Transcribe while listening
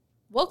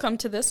Welcome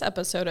to this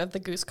episode of the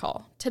Goose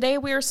Call. Today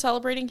we are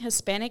celebrating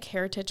Hispanic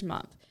Heritage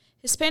Month.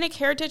 Hispanic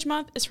Heritage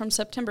Month is from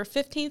September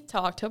 15th to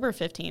October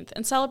 15th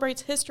and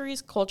celebrates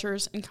histories,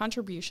 cultures, and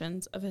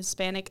contributions of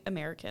Hispanic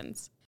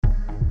Americans.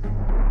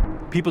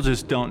 People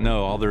just don't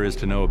know all there is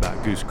to know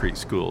about Goose Creek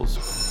schools.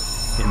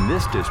 In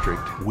this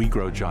district, we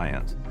grow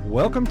giants.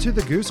 Welcome to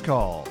the Goose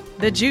Call.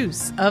 The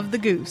juice of the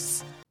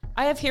goose.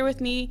 I have here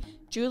with me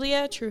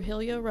Julia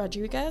Trujillo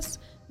Rodriguez,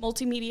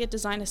 Multimedia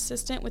Design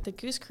Assistant with the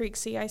Goose Creek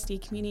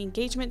CISD Community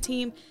Engagement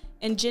Team,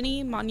 and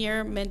Jenny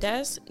Monier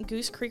Mendez,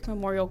 Goose Creek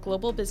Memorial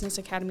Global Business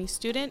Academy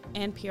student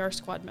and PR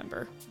squad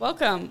member.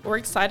 Welcome. We're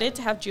excited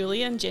to have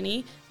Julia and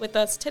Jenny with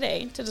us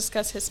today to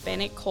discuss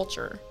Hispanic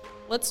culture.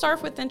 Let's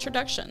start with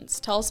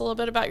introductions. Tell us a little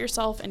bit about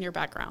yourself and your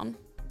background.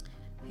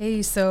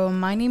 Hey, so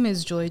my name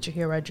is Julia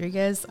Trujillo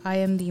Rodriguez. I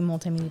am the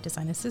Multimedia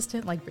Design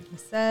Assistant, like Brittany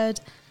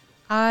said.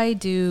 I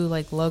do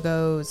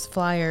logos,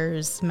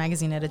 flyers,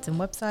 magazine edits, and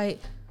website.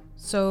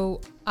 So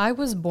I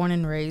was born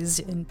and raised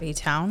in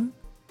Baytown,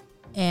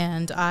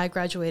 and I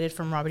graduated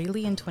from Robert E.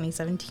 Lee in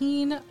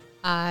 2017.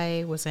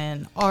 I was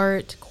in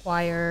art,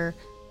 choir,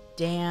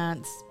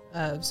 dance,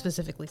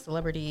 specifically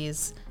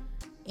celebrities,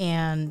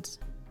 and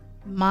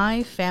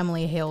my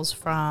family hails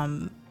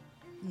from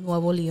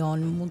Nuevo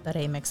León,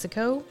 Monterrey,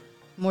 Mexico,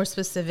 more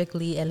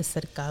specifically El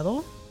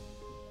Cercado.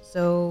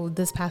 So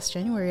this past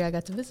January, I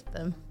got to visit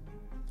them.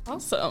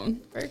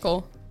 Awesome. Very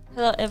cool.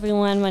 Hello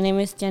everyone, my name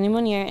is Jenny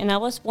Monier and I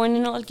was born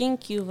in Holguín,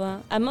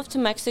 Cuba. I moved to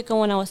Mexico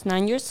when I was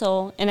 9 years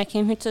old and I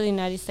came here to the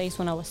United States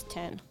when I was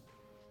 10.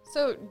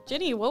 So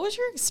Jenny, what was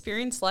your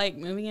experience like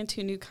moving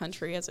into a new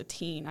country as a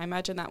teen? I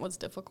imagine that was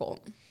difficult.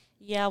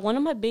 Yeah, one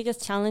of my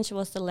biggest challenges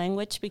was the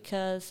language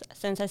because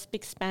since I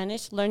speak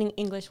Spanish, learning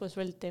English was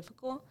really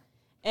difficult.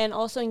 And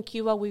also in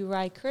Cuba we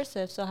write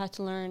cursive, so I had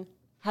to learn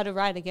how to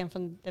write again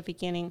from the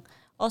beginning.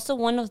 Also,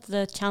 one of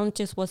the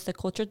challenges was the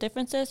cultural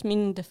differences,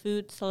 meaning the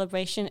food,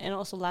 celebration, and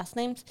also last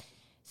names.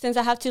 Since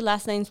I have two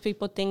last names,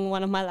 people think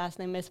one of my last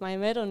names is my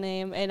middle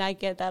name, and I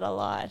get that a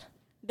lot.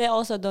 They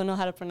also don't know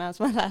how to pronounce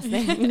my last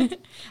name.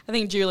 I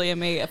think Julia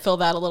may feel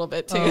that a little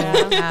bit, too. Oh,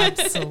 yeah.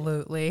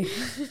 Absolutely.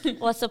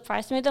 What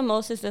surprised me the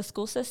most is the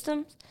school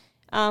system.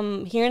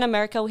 Here in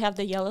America, we have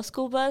the yellow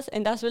school bus,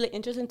 and that's really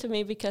interesting to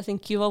me because in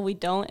Cuba, we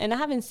don't, and I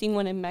haven't seen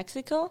one in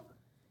Mexico.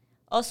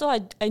 Also,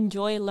 I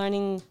enjoy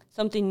learning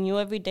something new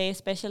every day,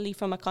 especially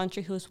from a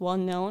country who's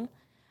well-known.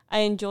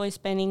 I enjoy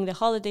spending the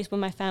holidays with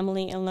my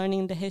family and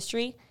learning the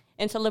history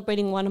and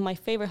celebrating one of my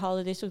favorite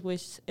holidays,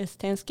 which is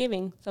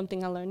Thanksgiving,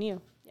 something I learned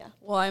new. Yeah.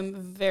 Well, I'm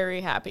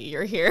very happy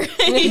you're here.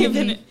 You've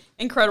been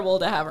incredible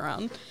to have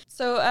around.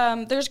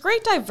 So there's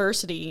great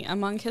diversity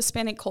among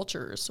Hispanic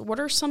cultures. What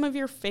are some of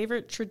your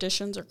favorite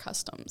traditions or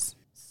customs?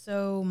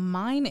 So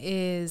mine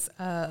is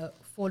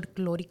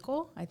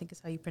folclórico, I think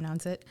is how you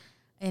pronounce it.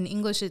 In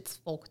English, it's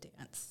folk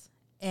dance.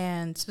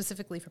 And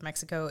specifically for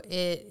Mexico,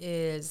 it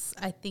is,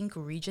 I think,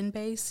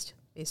 region-based,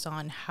 based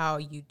on how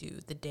you do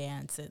the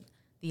dance and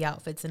the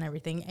outfits and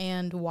everything.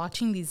 And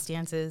watching these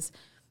dances,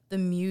 the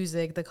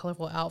music, the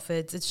colorful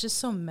outfits, it's just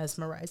so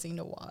mesmerizing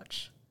to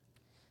watch.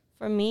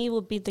 For me, it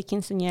would be the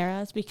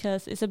quinceañeras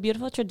because it's a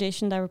beautiful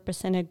tradition that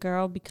represents a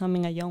girl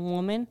becoming a young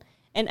woman.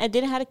 And I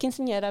didn't have a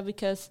quinceañera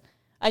because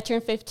I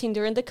turned 15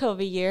 during the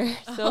COVID year.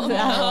 So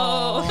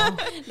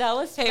that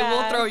was Hey, bad.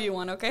 we'll throw you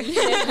one, okay?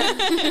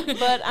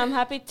 But I'm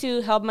happy to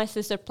help my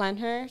sister plan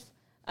her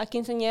a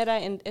quinceañera,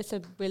 and it's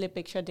a really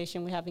big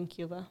tradition we have in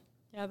Cuba.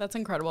 Yeah, that's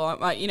incredible.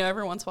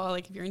 Every once in a while,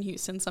 if you're in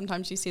Houston,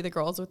 sometimes you see the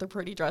girls with the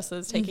pretty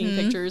dresses taking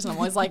pictures, and I'm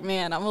always like,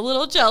 man, I'm a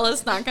little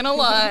jealous, not going to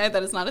lie.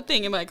 That is not a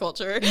thing in my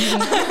culture.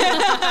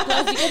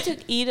 Plus, you get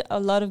to eat a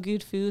lot of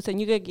good foods,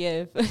 and you get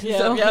give.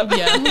 Yeah.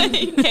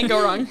 Can't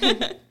go wrong.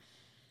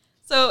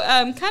 So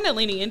kind of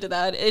leaning into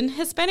that, in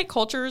Hispanic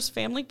cultures,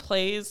 family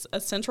plays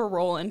a central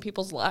role in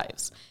people's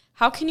lives.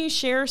 How can you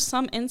share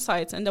some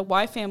insights into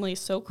why family is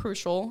so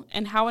crucial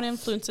and how it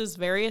influences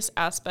various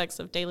aspects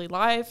of daily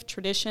life,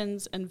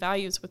 traditions, and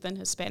values within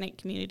Hispanic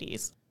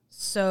communities?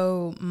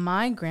 So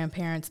my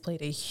grandparents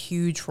played a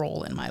huge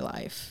role in my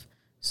life.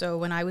 So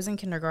when I was in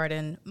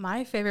kindergarten,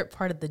 my favorite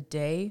part of the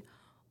day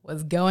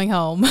was going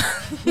home.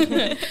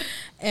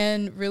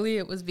 And really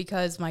it was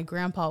because my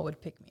grandpa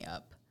would pick me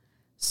up.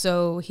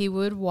 So he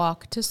would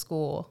walk to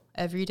school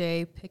every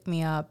day, pick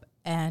me up,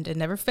 and it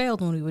never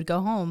failed when we would go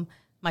home.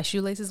 My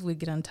shoelaces would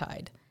get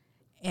untied.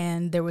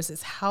 And there was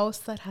this house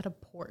that had a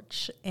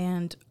porch,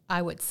 and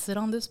I would sit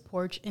on this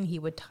porch and he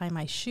would tie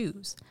my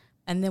shoes,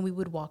 and then we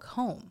would walk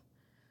home.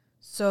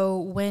 So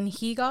when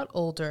he got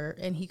older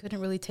and he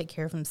couldn't really take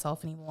care of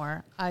himself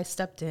anymore, I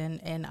stepped in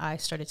and I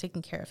started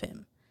taking care of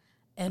him.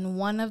 And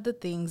one of the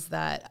things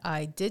that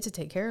I did to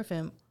take care of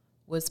him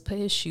was put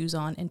his shoes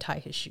on and tie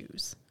his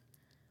shoes.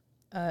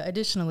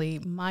 Additionally,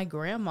 my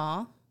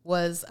grandma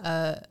was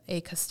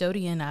a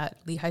custodian at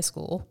Lee High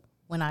School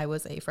when I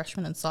was a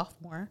freshman and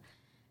sophomore.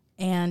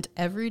 And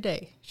every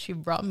day she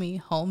brought me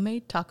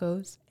homemade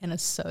tacos and a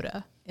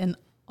soda. And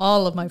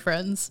all of my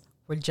friends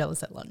were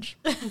jealous at lunch.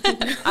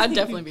 I'd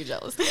definitely be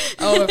jealous.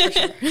 Oh, for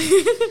sure.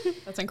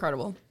 That's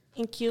incredible.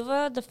 In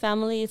Cuba, the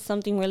family is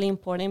something really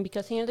important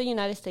because here in the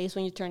United States,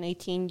 when you turn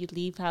 18, you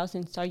leave house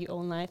and start your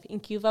own life. In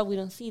Cuba, we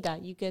don't see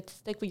that. You get to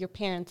stick with your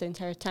parents the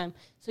entire time.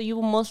 So you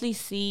will mostly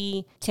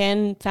see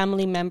 10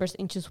 family members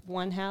in just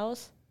one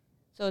house.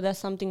 So that's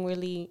something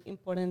really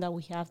important that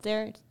we have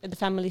there. The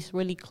family is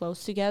really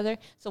close together.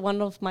 So one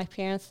of my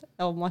parents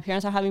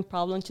are having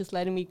problems just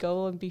letting me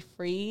go and be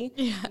free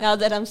now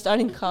that I'm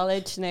starting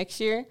college next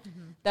year.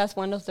 That's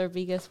one of their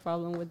biggest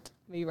problem with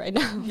me right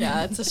now.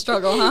 Yeah, it's a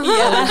struggle, huh?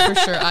 Yeah, for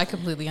sure. I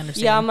completely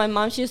understand. Yeah, my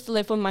mom, she used to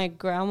live with my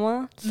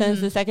grandma since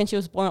the second she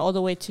was born all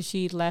the way till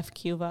she left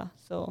Cuba.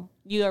 So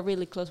you are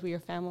really close with your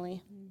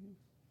family.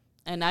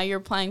 And now you're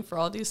applying for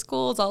all these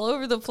schools all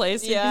over the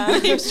place. Yeah.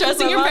 You're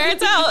stressing your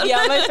parents out.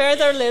 Yeah, my parents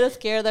are a little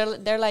scared.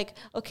 They're like,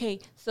 okay,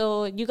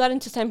 so you got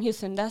into Sam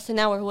Houston. That's an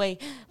hour away.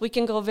 We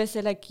can go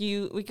visit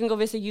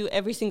you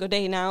every single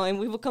day now, and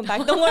we will come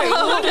back. Don't worry.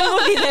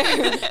 We'll be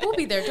there. We'll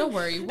be there. Don't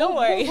worry. Don't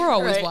worry. We're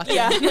always watching.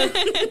 Yeah.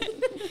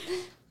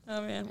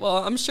 Oh, man. Well,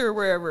 I'm sure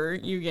wherever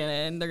you get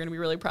in, they're going to be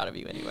really proud of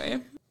you anyway.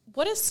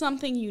 What is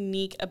something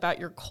unique about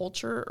your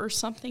culture or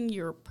something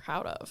you're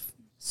proud of?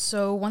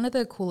 So one of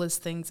the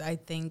coolest things I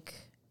think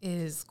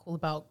is cool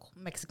about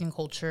Mexican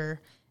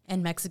culture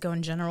and Mexico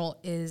in general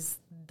is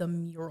the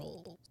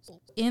murals.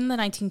 In the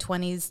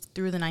 1920s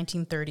through the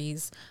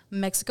 1930s,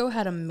 Mexico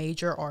had a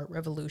major art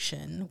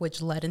revolution, which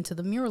led into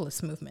the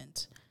muralist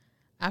movement.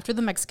 After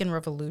the Mexican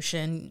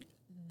Revolution,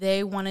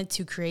 they wanted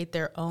to create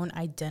their own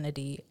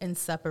identity and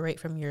separate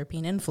from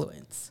European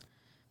influence.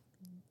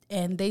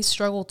 And they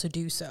struggled to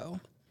do so.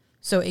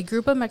 So a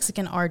group of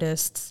Mexican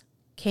artists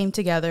came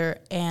together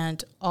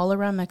and all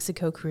around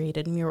Mexico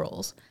created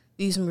murals.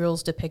 These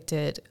murals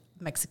depicted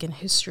Mexican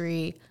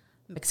history,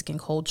 Mexican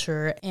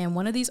culture, and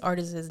one of these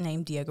artists is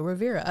named Diego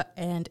Rivera.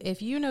 And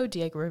if you know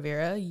Diego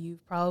Rivera,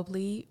 you've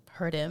probably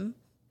heard him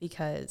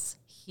because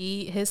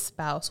his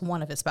spouse,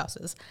 one of his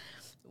spouses,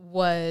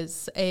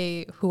 was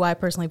who I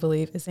personally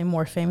believe is a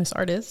more famous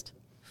artist,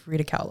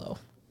 Frida Kahlo.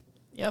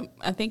 Yep,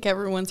 I think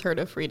everyone's heard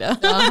of Frida.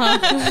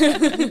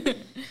 Uh-huh.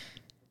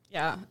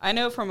 Yeah, I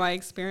know from my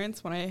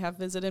experience when I have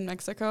visited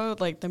Mexico,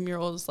 like the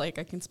murals, like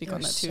I can speak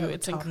on that too. So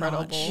it's top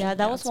incredible. notch. Yeah,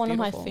 that was one of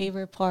my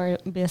favorite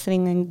part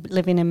visiting and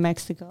living in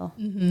Mexico.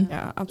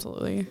 Yeah,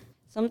 absolutely.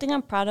 Something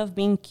I'm proud of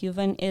being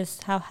Cuban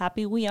is how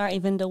happy we are,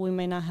 even though we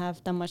may not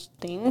have that much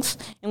things.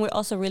 And we're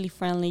also really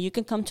friendly. You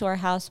can come to our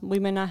house. We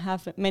may not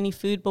have many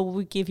food, but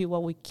we give you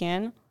what we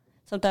can.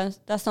 Sometimes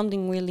that's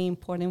something really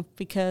important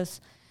because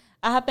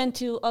I have been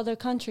to other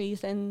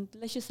countries, and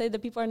let's just say the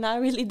people are not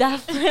really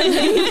that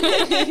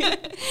friendly.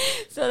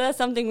 So that's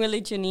something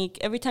really unique.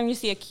 Every time you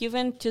see a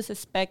Cuban, just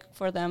expect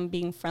for them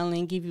being friendly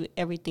and give you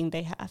everything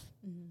they have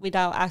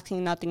without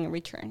asking nothing in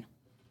return.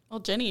 Well,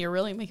 Jenny, you're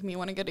really making me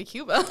want to go to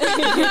Cuba.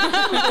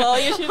 Well,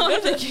 you should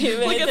go to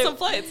Cuba. We'll get some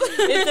flights.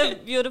 It's a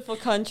beautiful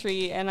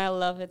country, and I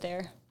love it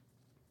there.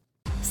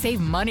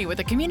 Save money with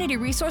a Community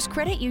Resource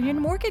Credit Union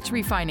mortgage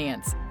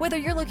refinance. Whether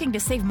you're looking to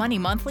save money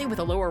monthly with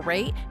a lower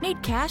rate,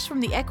 need cash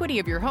from the equity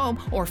of your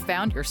home, or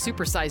found your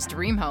supersized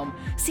dream home,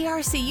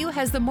 CRCU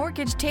has the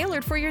mortgage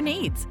tailored for your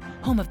needs.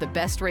 Home of the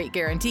best rate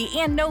guarantee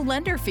and no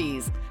lender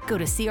fees. Go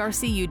to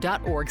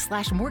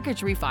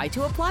crcu.org/mortgage refi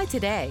to apply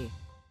today.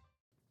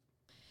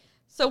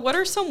 So what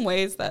are some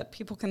ways that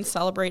people can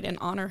celebrate and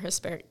honor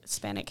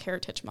Hispanic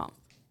Heritage Month?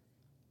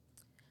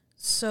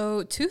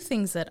 So 2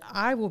 things that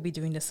I will be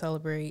doing to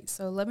celebrate.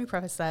 So let me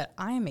preface that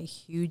I am a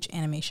huge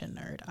animation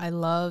nerd. I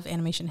love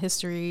animation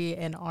history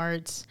and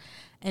art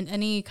and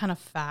any kind of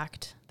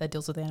fact that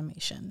deals with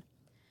animation.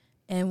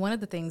 And one of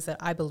the things that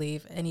I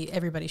believe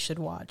everybody should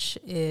watch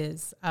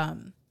is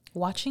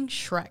watching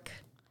Shrek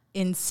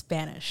in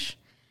Spanish.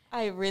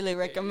 I really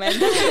recommend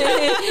it.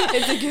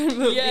 It's a good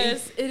movie.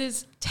 Yes, it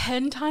is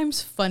 10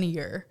 times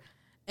funnier.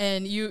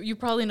 And you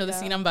probably know the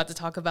scene I'm about to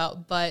talk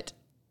about, but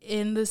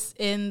in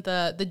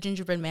the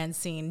gingerbread man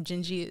scene,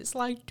 Gingy is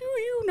like, "Do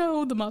you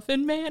know the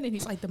Muffin Man?" And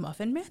he's like, "The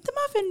Muffin Man, the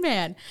Muffin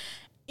Man."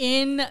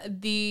 In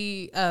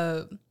the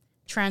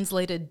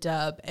translated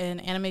dub,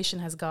 and animation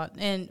has gotten,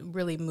 and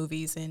really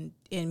movies and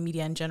in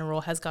media in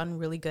general has gotten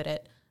really good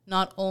at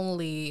not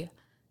only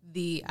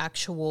the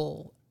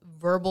actual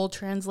verbal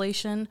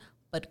translation,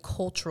 but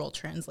cultural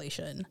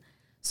translation.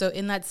 So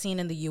in that scene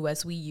in the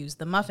US, we use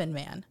the Muffin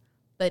Man,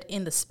 but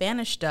in the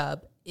Spanish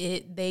dub,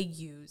 they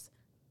use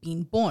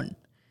Bean Bon.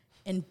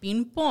 And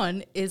Bean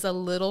Bon is a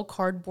little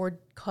cardboard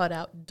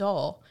cutout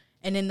doll.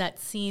 And in that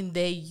scene,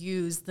 they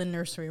use the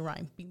nursery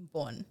rhyme Bean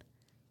Bon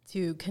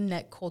to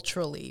connect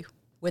culturally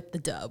with the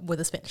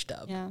Spanish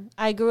dub. Yeah,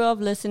 I grew up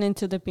listening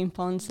to the ping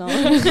pong song.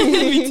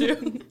 Me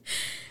too.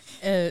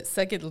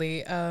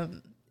 Secondly,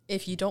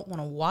 if you don't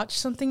want to watch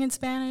something in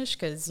Spanish,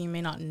 because you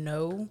may not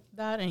know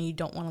that and you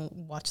don't want to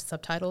watch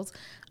subtitles,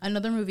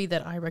 another movie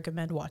that I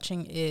recommend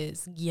watching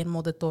is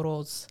Guillermo del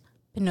Toro's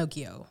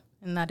Pinocchio.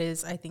 And that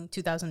is, I think,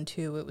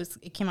 2002.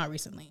 It came out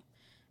recently.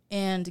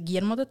 And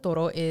Guillermo del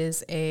Toro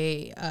is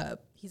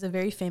he's a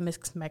very famous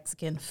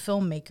Mexican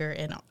filmmaker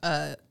and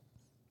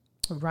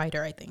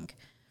writer, I think.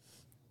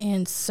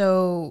 And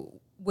so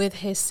with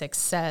his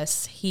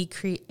success, he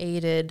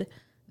created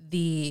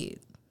the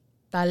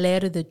Taller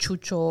de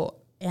Chucho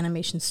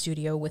animation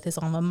studio with his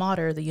alma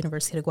mater, the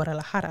University of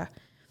Guadalajara.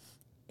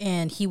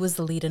 And he was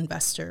the lead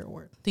investor,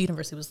 or the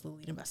university was the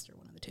lead investor,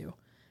 one of the two.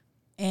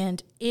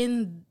 And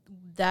in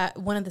that,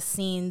 one of the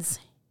scenes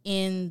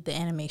in the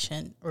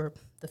animation or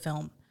the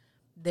film,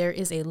 there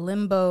is a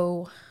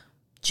limbo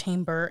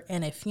chamber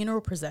and a funeral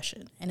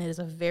procession. And it is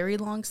a very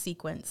long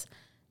sequence.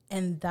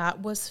 And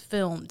that was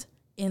filmed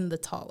in the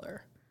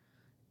Taller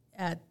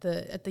at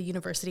the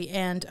university.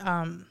 And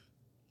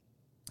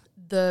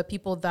the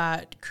people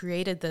that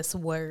created this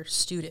were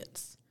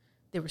students.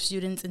 They were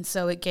students, and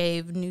so it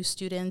gave new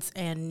students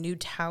and new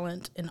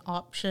talent an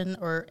option,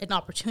 or an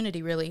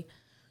opportunity really,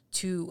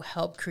 to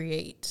help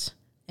create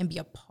and be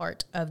a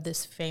part of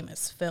this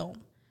famous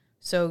film.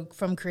 So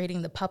from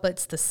creating the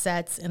puppets, the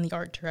sets, and the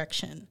art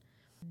direction,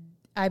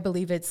 I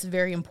believe it's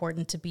very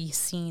important to be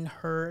seen,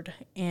 heard,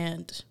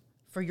 and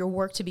for your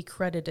work to be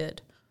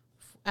credited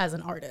as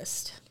an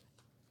artist.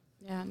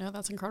 Yeah, no,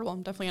 that's incredible.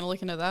 I'm definitely going to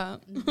look into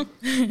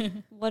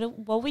that.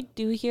 What we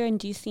do here in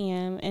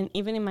GCM, and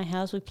even in my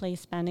house, we play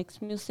Hispanic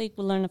music.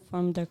 We learn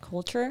from their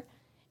culture.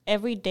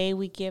 Every day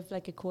we give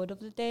like a quote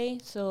of the day,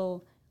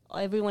 so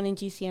everyone in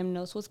GCM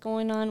knows what's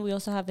going on. We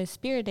also have a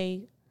Spirit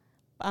Day,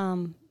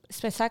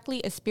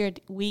 specifically a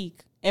Spirit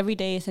Week. Every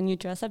day is a new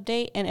dress-up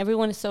day, and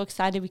everyone is so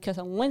excited because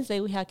on Wednesday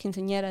we have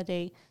Quinceañera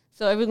Day.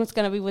 So everyone's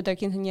going to be with their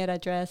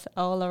quinceañera dress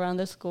all around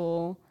the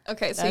school.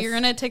 Okay, so you're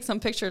going to take some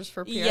pictures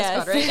for PR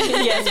yes. Spot, right?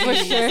 Yes, for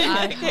sure.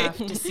 I have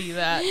to see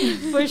that.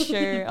 For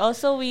sure.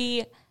 Also,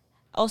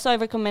 I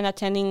recommend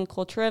attending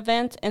cultural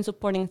events and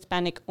supporting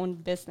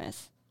Hispanic-owned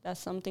business.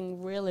 That's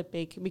something really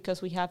big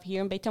because we have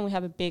here in Baytown, we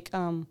have a big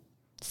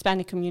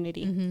Hispanic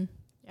community. Mm-hmm.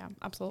 Yeah,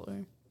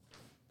 absolutely.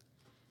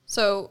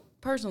 So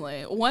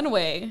personally, one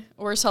way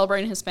we're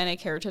celebrating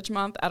Hispanic Heritage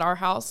Month at our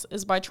house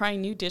is by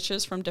trying new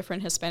dishes from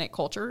different Hispanic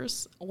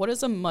cultures. What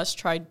is a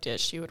must-try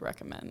dish you would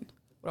recommend?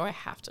 What do I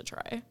have to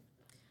try?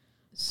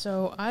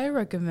 So I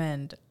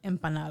recommend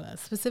empanadas,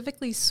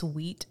 specifically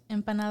sweet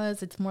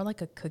empanadas. It's more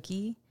like a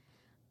cookie.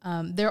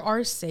 There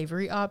are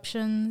savory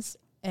options,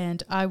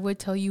 and I would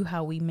tell you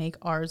how we make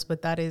ours,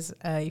 but that is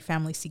a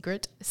family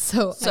secret.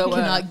 So I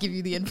cannot give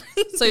you the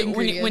ingredients. So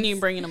when you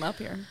bringing them up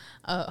here?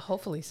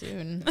 Hopefully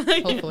soon.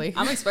 Hopefully.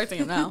 I'm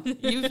expecting them now.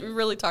 You've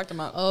really talked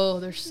them up. Oh,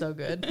 they're so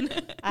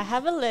good. I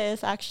have a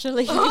list,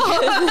 actually.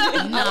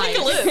 I like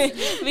a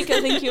list.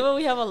 Because in Cuba,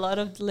 we have a lot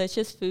of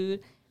delicious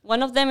food.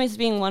 One of them is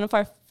being one of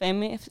our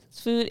famous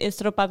food is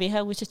ropa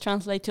vieja, which is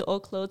translated to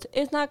old clothes.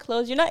 It's not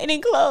clothes. You're not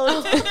eating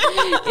clothes.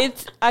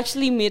 It's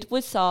actually meat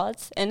with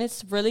sauce, and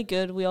it's really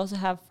good. We also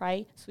have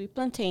fried sweet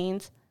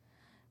plantains.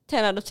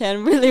 10 out of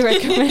 10. Really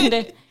recommend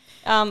it.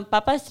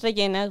 Papas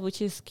rellenas, which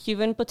is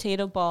Cuban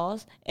potato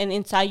balls, and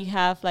inside you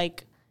have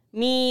like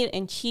meat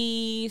and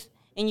cheese,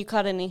 and you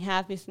cut it in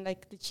half. It's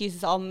like the cheese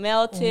is all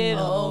melted.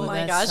 Oh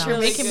my gosh, you're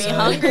really making me good.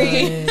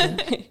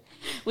 hungry.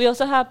 We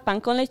also have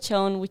pan con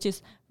lechon, which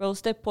is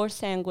roasted pork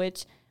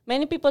sandwich.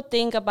 Many people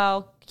think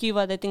about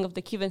Cuba, they think of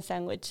the Cuban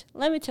sandwich.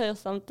 Let me tell you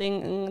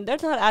something.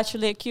 There's not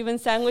actually a Cuban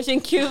sandwich in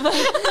Cuba.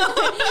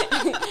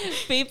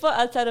 People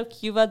outside of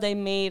Cuba, they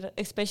made,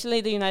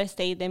 especially the United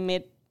States, they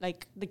made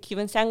like the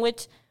Cuban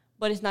sandwich,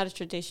 but it's not a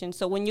tradition.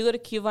 So when you go to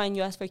Cuba and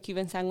you ask for a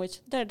Cuban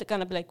sandwich, they're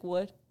gonna be like,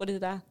 what? What is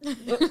that?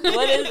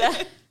 What is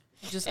that?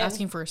 Just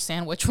asking for a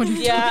sandwich when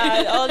you're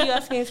Yeah, all you're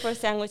asking is for a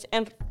sandwich.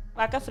 And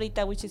vaca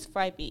frita, which is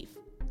fried beef.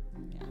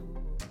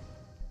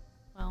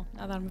 Well,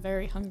 now that I'm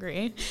very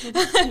hungry.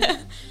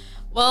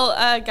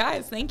 Well,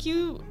 guys, thank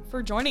you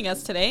for joining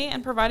us today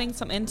and providing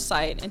some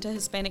insight into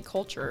Hispanic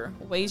culture,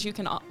 ways we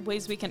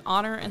can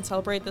honor and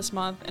celebrate this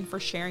month, and for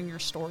sharing your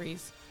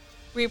stories.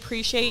 We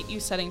appreciate you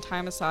setting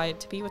time aside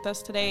to be with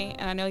us today,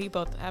 and I know you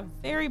both have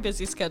very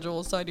busy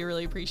schedules, so I do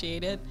really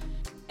appreciate it.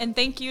 And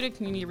thank you to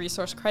Community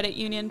Resource Credit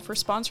Union for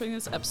sponsoring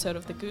this episode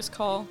of The Goose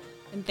Call,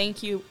 and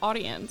thank you,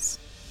 audience,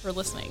 for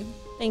listening.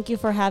 Thank you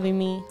for having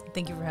me.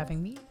 Thank you for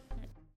having me.